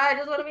 I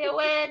just want to be a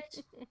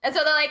witch. And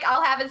so they're like,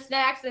 I'll have his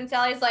snacks. And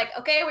Sally's like,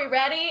 okay, are we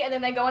ready? And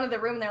then they go into the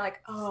room and they're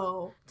like,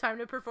 oh. Time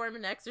to perform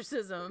an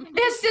exorcism.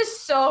 This is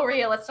so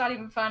real. It's not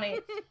even funny.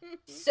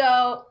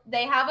 So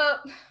they have I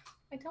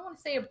don't want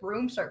to say a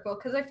broom circle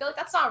because I feel like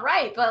that's not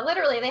right. But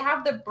literally they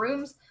have the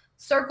brooms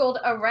circled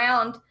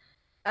around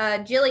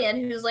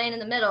Jillian, who's laying in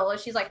the middle. And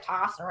she's like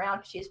tossing around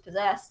because she's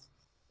possessed.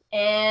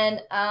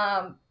 And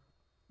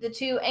the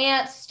two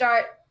aunts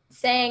start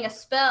saying a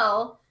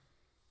spell.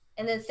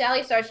 And then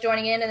Sally starts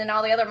joining in, and then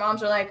all the other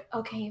moms are like,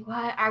 okay,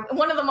 what?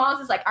 One of the moms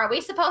is like, are we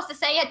supposed to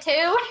say it too?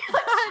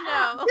 Like,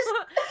 I know.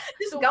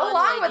 Just go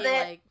along with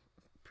it. Like,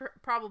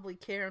 probably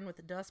Karen with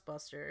the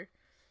dustbuster.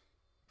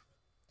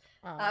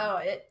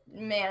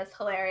 Man, it's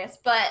hilarious.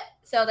 But,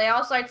 so they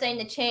all start saying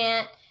the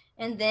chant,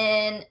 and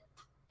then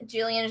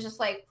Jillian is just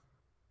like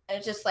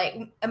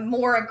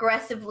more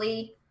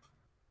aggressively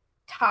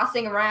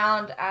tossing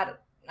around. I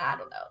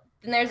don't know.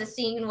 And there's a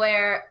scene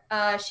where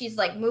she's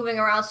like moving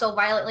around so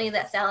violently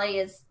that Sally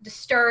is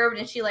disturbed,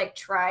 and she like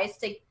tries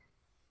to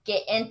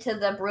get into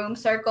the broom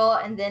circle,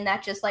 and then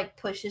that just like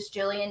pushes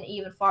Jillian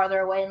even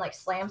farther away and like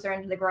slams her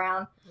into the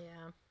ground.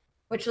 Yeah.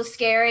 Which was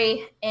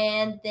scary.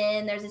 And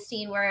then there's a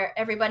scene where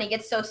everybody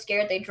gets so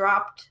scared they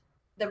dropped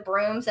the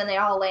brooms and they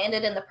all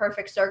landed in the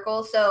perfect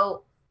circle.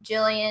 So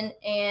Jillian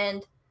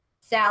and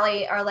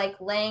Sally are like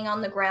laying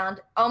on the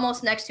ground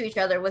almost next to each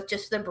other with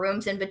just the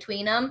brooms in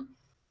between them.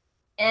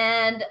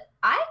 And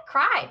I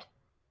cried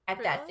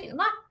at that scene. I'm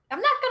not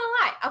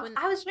gonna lie.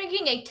 I was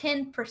drinking a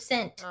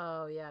 10%.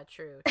 Oh yeah,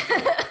 true.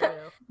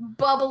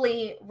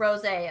 Bubbly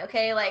rosé.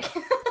 Okay, like.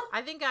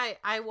 I think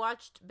I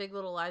watched Big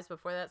Little Lies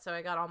before that, so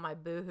I got all my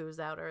boo-hoos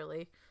out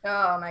early.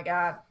 Oh my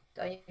god!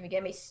 Don't even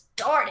get me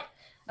started.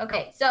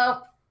 Okay,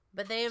 so.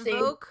 But they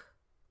invoke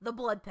the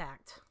blood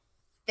pact.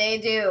 They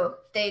do.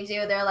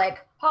 They're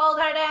like,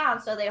 hold her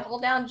down. So they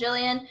hold down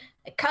Jillian.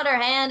 They cut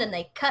her hand, and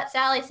they cut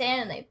Sally's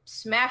hand, and they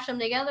smash them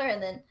together,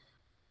 and then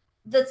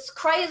the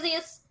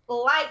craziest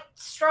light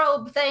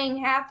strobe thing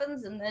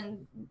happens, and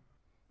then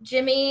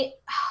Jimmy,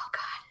 oh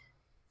god,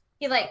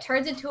 he like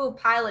turns into a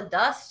pile of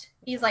dust.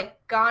 He's like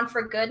gone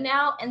for good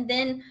now. And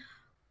then,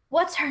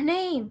 what's her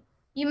name?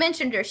 You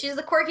mentioned her. She's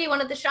the quirky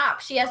one at the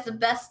shop. She has the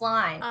best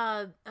line.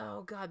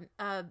 Oh god.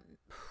 I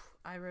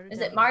wrote it. Is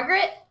it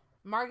Margaret?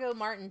 Margot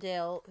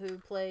Martindale, who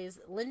plays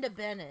Linda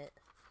Bennett.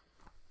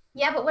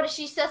 Yeah, but what if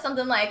she says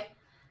something like,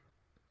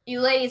 you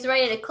ladies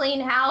ready to clean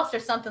house or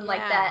something like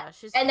that?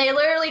 And they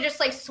literally just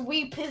like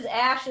sweep his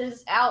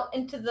ashes out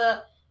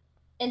into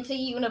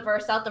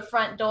universe out the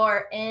front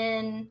door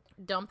and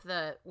dump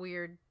the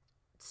weird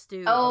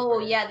stew. Oh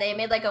yeah, they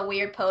made like a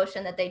weird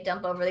potion that they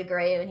dump over the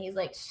grave, and he's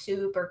like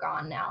super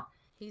gone now.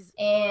 He's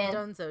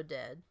Dunzo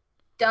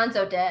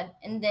dead.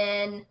 And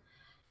then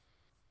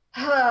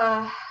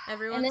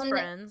everyone's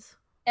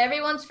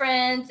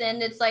friends,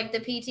 and it's like the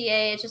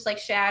PTA is just like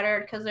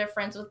shattered because they're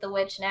friends with the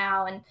witch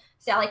now, and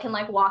Sally can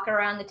like walk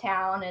around the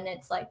town, and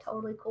it's like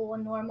totally cool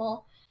and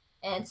normal.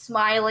 and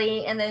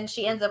Smiley, and then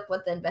she ends up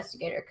with the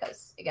investigator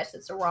because I guess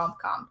it's a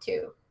rom-com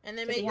too. And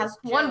they Because make he has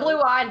this one joke- blue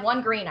eye and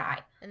one green eye.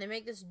 And they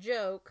make this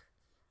joke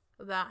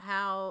about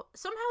how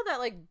somehow that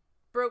like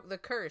broke the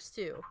curse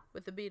too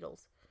with the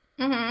Beatles.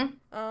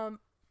 Mm-hmm.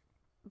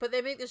 But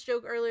they make this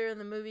joke earlier in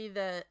the movie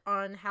that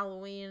on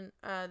Halloween,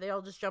 they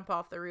all just jump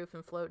off the roof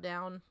and float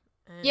down.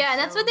 Yeah, and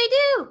that's so what they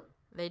do.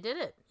 They did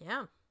it.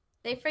 Yeah.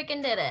 They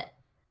freaking did it.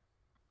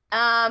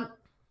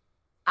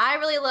 I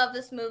really love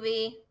this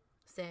movie.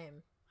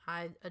 Same.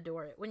 I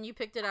adore it. When you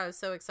picked it, I was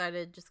so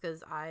excited just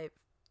because I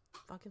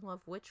fucking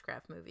love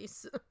witchcraft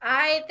movies.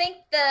 I think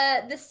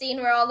the scene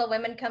where all the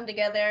women come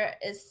together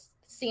is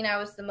the scene I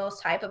was the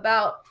most hype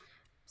about.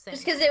 Same.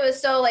 Just because it was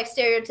so like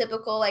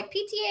stereotypical, like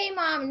PTA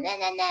mom, nah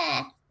nah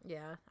nah.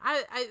 Yeah.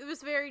 It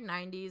was very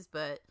 90s,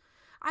 but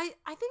I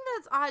think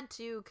that's odd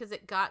too because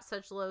it got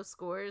such low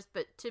scores.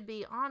 But to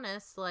be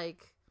honest,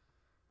 like,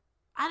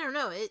 I don't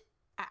know.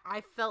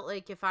 I felt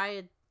like if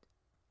I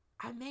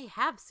may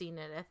have seen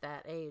it at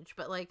that age,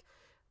 but like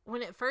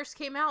when it first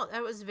came out,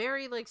 that was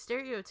very like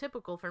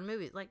stereotypical for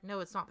movies. Like,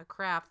 no, it's not The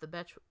Craft,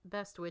 the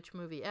best witch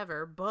movie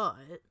ever,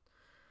 but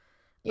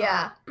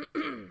Yeah.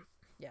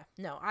 yeah,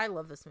 no, I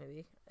love this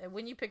movie. And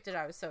when you picked it,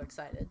 I was so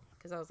excited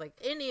because I was like,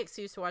 any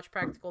excuse to watch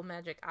Practical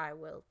Magic, I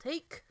will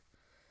take.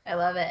 I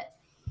love it.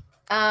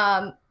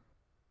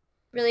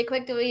 Really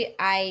quick,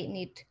 I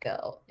need to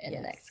go in the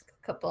next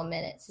couple of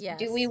minutes. Yes.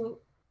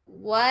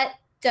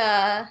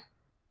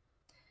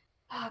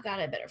 Oh god,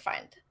 I better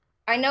find.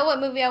 I know what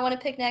movie I want to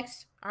pick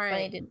next. All but I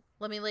right, need to-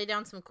 let me lay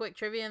down some quick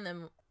trivia and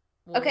then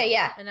we'll Okay,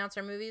 yeah. announce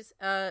our movies.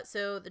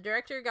 So the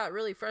director got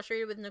really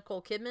frustrated with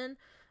Nicole Kidman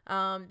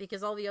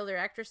because all the other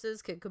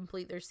actresses could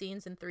complete their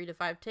scenes in 3 to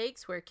 5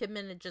 takes, where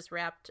Kidman had just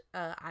wrapped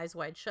Eyes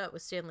Wide Shut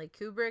with Stanley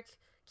Kubrick,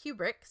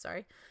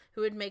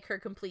 who would make her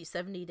complete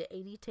 70 to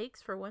 80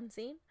 takes for one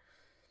scene.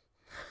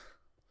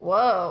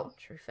 Whoa.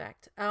 True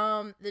fact.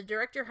 The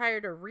director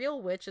hired a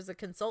real witch as a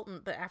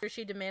consultant, but after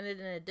she demanded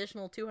an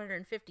additional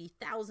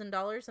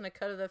 $250,000 and a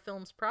cut of the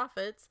film's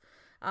profits,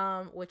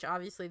 which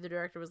obviously the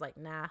director was like,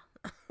 nah,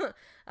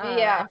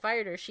 Yeah. and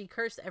fired her, she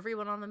cursed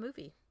everyone on the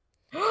movie.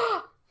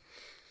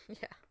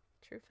 Yeah,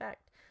 true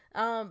fact.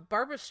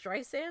 Barbara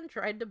Streisand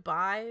tried to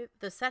buy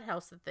the set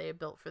house that they had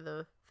built for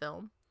the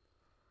film.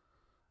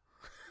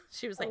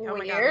 She was like, oh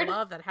my god, I Weird.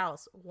 love that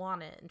house,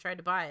 want it, and tried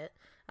to buy it.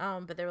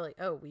 But they were like,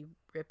 oh, we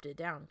ripped it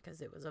down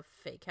because it was a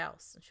fake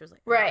house. And she was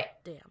like, oh, Right.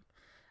 damn.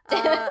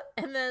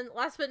 And then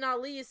last but not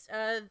least,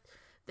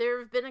 there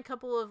have been a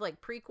couple of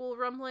like prequel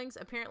rumblings.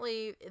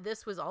 Apparently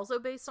this was also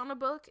based on a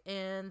book,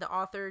 and the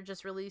author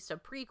just released a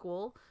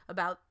prequel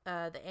about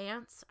the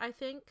ants, I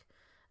think,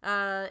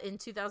 in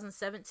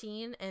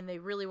 2017, and they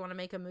really want to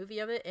make a movie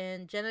of it.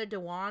 And Jenna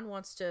Dewan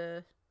wants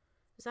to,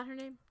 is that her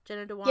name?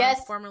 Jenna Dewan,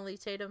 Yes. formerly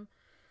Tatum.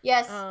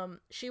 Yes.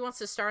 She wants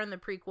to star in the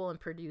prequel and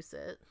produce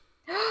it.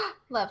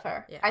 Love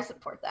her. Yeah. I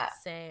support that.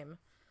 Same.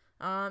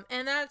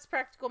 And that's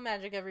Practical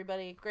Magic,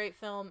 everybody. Great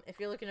film. If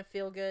you're looking to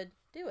feel good,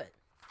 do it.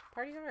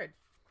 Party hard.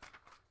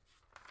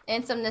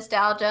 And some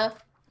nostalgia.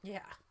 Yeah.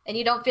 And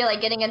you don't feel like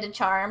getting into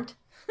Charmed.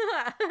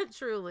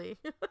 Truly.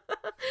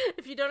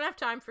 If you don't have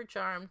time for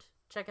Charmed,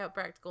 check out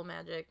Practical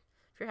Magic.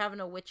 If you're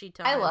having a witchy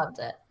time. I loved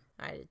it.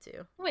 I did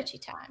too. Witchy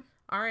time.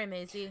 All right,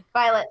 Maisie.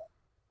 Violet,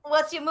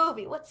 what's your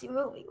movie?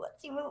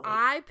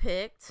 I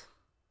picked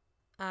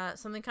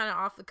something kind of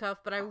off the cuff,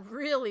 but I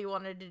really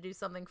wanted to do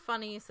something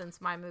funny since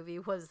my movie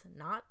was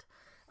not.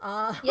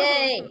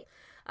 Yay!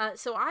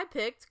 So I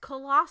picked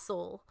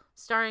Colossal,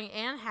 starring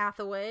Anne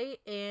Hathaway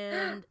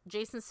and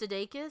Jason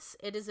Sudeikis.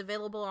 It is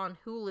available on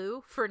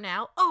Hulu for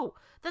now. Oh,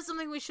 that's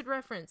something we should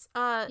reference.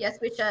 Yes,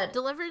 we should.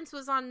 Deliverance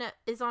is on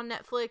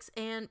Netflix,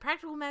 and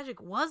Practical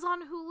Magic was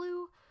on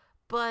Hulu,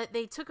 but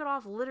they took it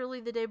off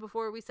literally the day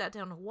before we sat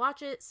down to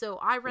watch it. So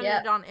I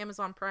rented it on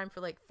Amazon Prime for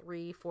like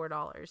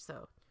 $3-4.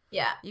 So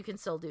Yeah. you can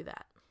still do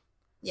that.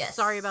 Yes.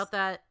 Sorry about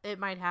that. It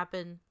might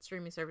happen.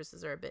 Streaming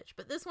services are a bitch.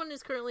 But this one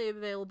is currently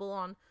available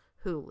on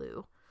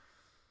Hulu.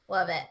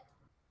 Love it.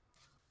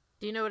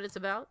 Do you know what it's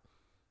about?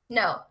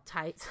 No.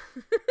 Tight.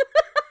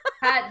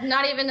 Had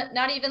not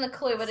even a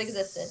clue what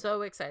existed.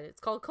 So excited. It's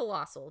called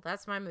Colossal.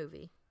 That's my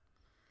movie.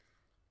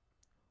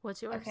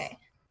 What's yours? Okay.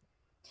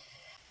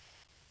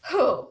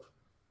 Who?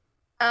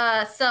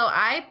 So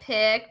I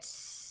picked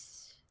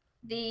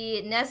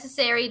The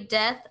Necessary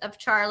Death of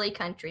Charlie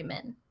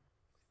Countryman.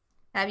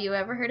 Have you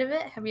ever heard of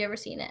it? Have you ever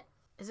seen it?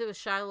 Is it with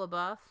Shia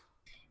LaBeouf?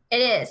 It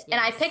is. Yes. And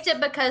I picked it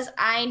because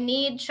I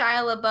need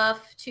Shia LaBeouf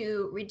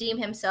to redeem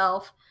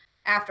himself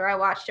after I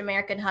watched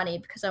American Honey,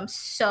 because I'm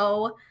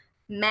so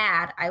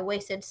mad I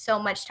wasted so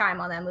much time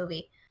on that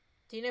movie.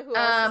 Do you know who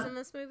else is in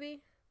this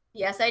movie?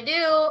 Yes, I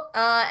do.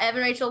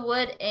 Evan Rachel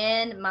Wood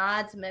and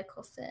Mads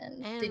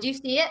Mikkelsen. And- Did you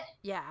see it?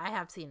 Yeah, I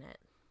have seen it.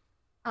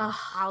 Oh,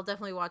 I'll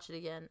definitely watch it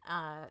again.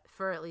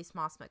 For at least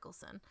Moss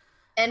Mikkelsen.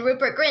 and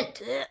Rupert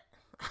Grint,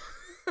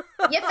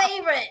 your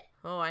favorite.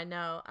 Oh, I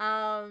know.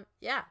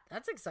 Yeah,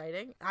 that's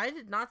exciting. I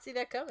did not see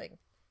that coming.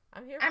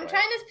 I'm here. I'm for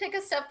trying to pick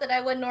a stuff that I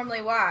would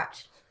normally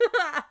watch,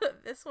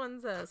 it. This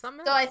one's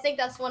something so I else. think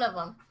that's one of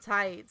them.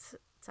 Tight.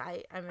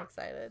 I'm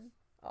excited.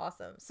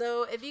 Awesome.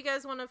 So if you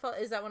guys want to follow,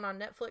 is that one on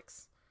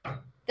Netflix?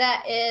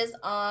 That is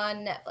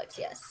on Netflix,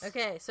 yes.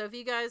 Okay, so if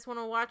you guys want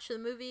to watch the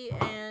movie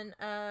and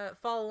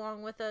follow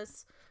along with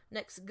us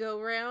next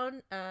go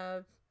round,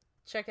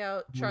 check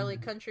out Charlie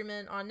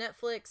Countryman on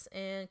Netflix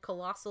and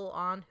Colossal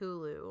on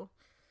Hulu.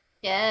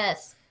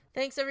 Yes.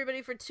 Thanks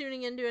everybody for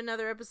tuning into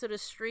another episode of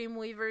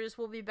Streamweavers.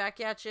 We'll be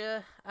back at you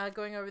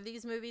going over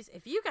these movies.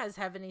 If you guys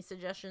have any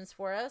suggestions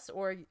for us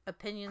or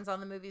opinions on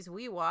the movies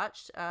we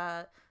watched,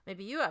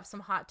 maybe you have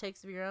some hot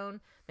takes of your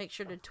own, make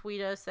sure to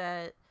tweet us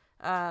at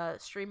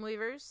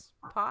Streamweavers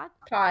Pod,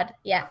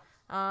 yeah.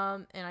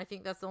 And I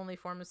think that's the only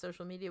form of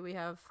social media we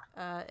have,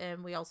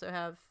 and we also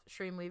have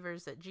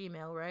Streamweavers at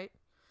Gmail, right?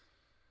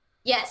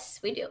 Yes,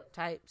 we do.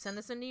 Type, send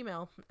us an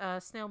email,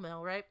 snail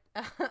mail, right?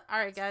 All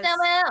right, guys. Snail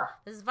mail.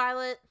 This is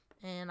Violet,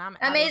 and I'm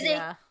Amazing.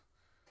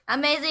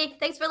 Amazing.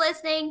 Thanks for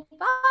listening.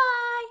 Bye.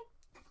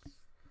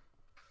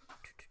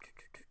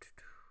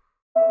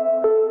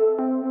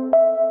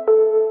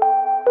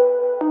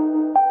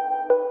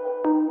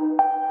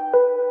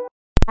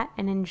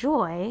 And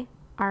enjoy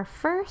our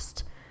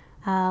first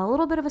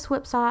little bit of a